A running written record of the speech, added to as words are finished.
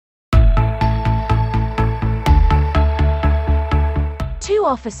2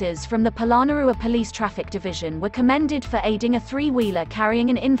 officers from the Polonnaruwa Police Traffic Division were commended for aiding a 3-wheeler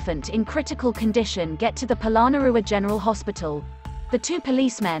carrying an infant in critical condition get to the Polonnaruwa General Hospital. The 2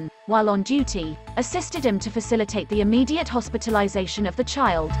 policemen, while on duty, assisted him to facilitate the immediate hospitalization of the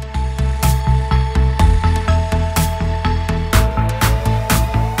child.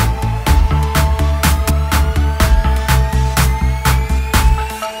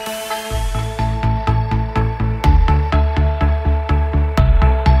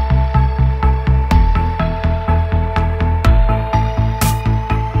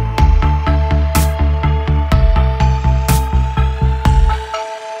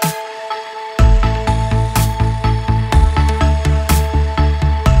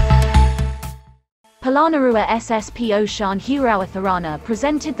 Polonnaruwa SSPO Polonnaruwa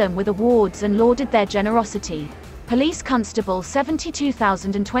presented them with awards and lauded their generosity. Police Constable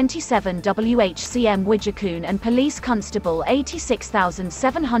 72027 WHCM Wijakun and Police Constable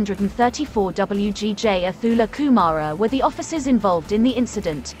 86734 WGJ Athula Kumara were the officers involved in the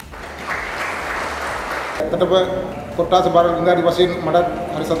incident.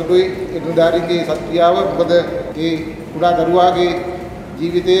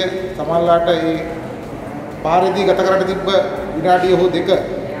 පාරේදී ගත කරන්න තිබ්බ විනාඩිය හෝ දෙක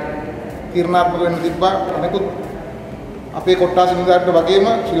තීරණාත්මක වෙන්න තිබ්බා අනිකුත් අපේ කොට්ටාස නිලධාරීන්ට වගේම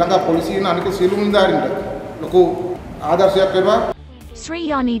ශ්‍රී ලංකා පොලිසියෙන් අනිකුත් සියලුම නිලධාරීන්ට ලොකු ආදර්ශයක් වෙනවා. Sri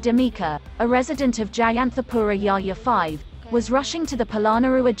Demika, a resident of Jayanthapura Yaya 5, was rushing to the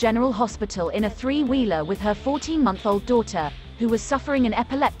Polonnaruwa General Hospital in a 3-wheeler with her 14-month-old daughter, who was suffering an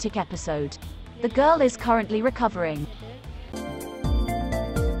epileptic episode. The girl is currently recovering.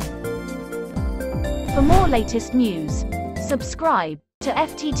 For more latest news, subscribe to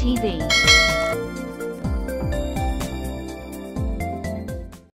FTTV.